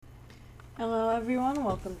Hello everyone,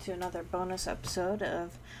 welcome to another bonus episode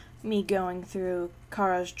of me going through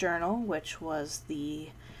Chara's journal, which was the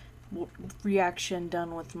reaction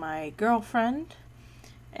done with my girlfriend,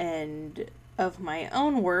 and of my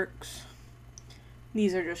own works.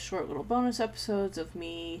 These are just short little bonus episodes of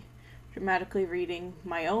me dramatically reading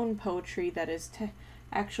my own poetry that is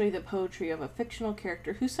actually the poetry of a fictional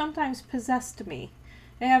character who sometimes possessed me.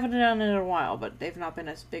 They haven't done it in a while, but they've not been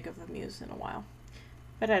as big of a muse in a while.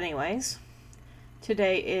 But anyways,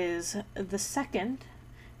 today is the second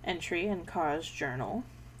entry in Chara's journal.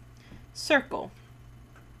 Circle.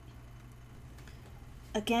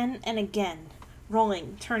 Again and again.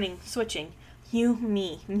 Rolling, turning, switching. You,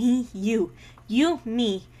 me, you. You,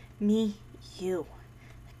 me, you.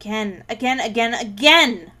 Again.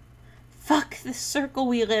 Fuck the circle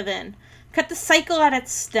we live in. Cut the cycle at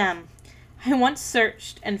its stem. I once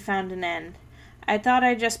searched and found an end. I thought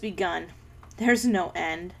I'd just begun. There's no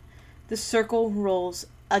end. The circle rolls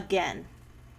again.